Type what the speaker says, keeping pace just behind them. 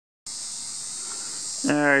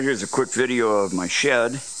Alright, here's a quick video of my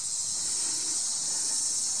shed.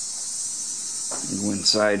 Go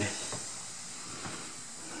inside.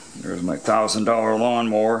 There's my $1,000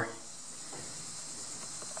 lawnmower.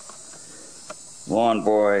 Lawn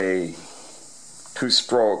Boy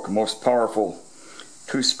 2-stroke, most powerful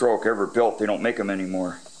 2-stroke ever built. They don't make them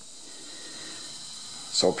anymore.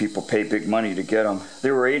 So people pay big money to get them. They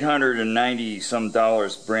were $890 some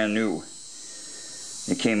brand new.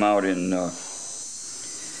 They came out in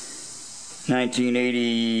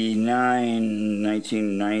 1989,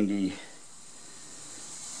 1990.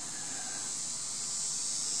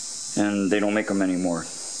 And they don't make them anymore.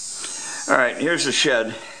 Alright, here's the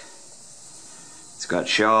shed. It's got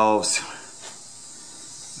shelves.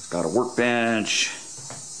 It's got a workbench.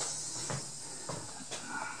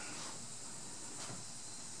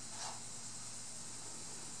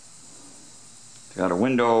 It's got a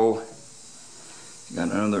window.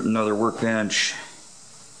 Got another workbench.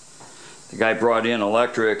 The guy brought in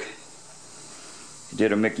electric. He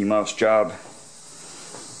did a Mickey Mouse job.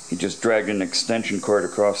 He just dragged an extension cord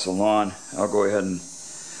across the lawn. I'll go ahead and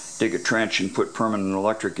dig a trench and put permanent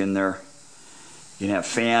electric in there. You can have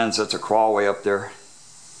fans. That's a crawlway up there.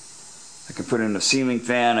 I can put in a ceiling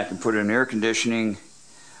fan. I can put in air conditioning.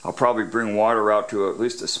 I'll probably bring water out to at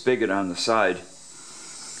least a spigot on the side.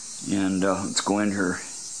 And let's go in here.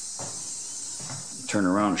 Turn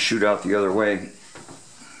around and shoot out the other way.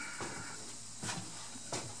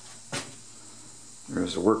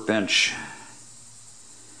 There's a workbench.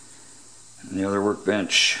 And the other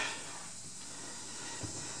workbench.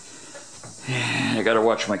 I gotta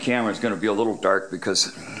watch my camera. It's gonna be a little dark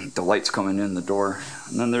because the light's coming in the door.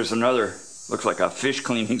 And then there's another, looks like a fish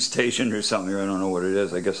cleaning station or something here. I don't know what it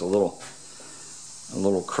is. I guess a little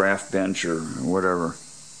craft bench or whatever.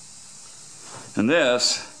 And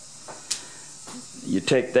this, you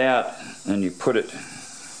take that and you put it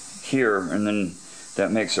here, and then that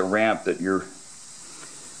makes a ramp that your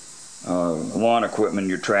lawn equipment,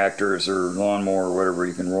 your tractors or lawnmower or whatever,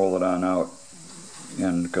 you can roll it on out.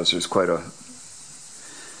 And because there's quite a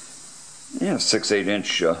 6-8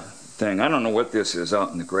 inch thing. I don't know what this is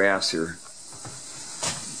out in the grass here.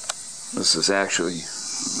 This is actually,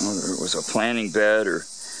 it was a planting bed, or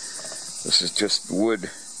this is just wood.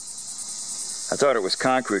 I thought it was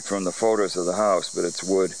concrete from the photos of the house, but it's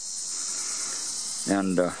wood.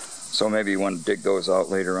 And so maybe you want to dig those out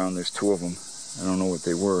later on. There's 2 of them. I don't know what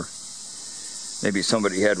they were. Maybe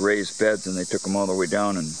somebody had raised beds and they took them all the way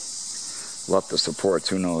down and left the supports.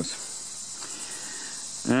 Who knows?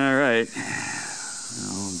 All right.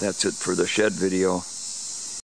 Well, that's it for the shed video.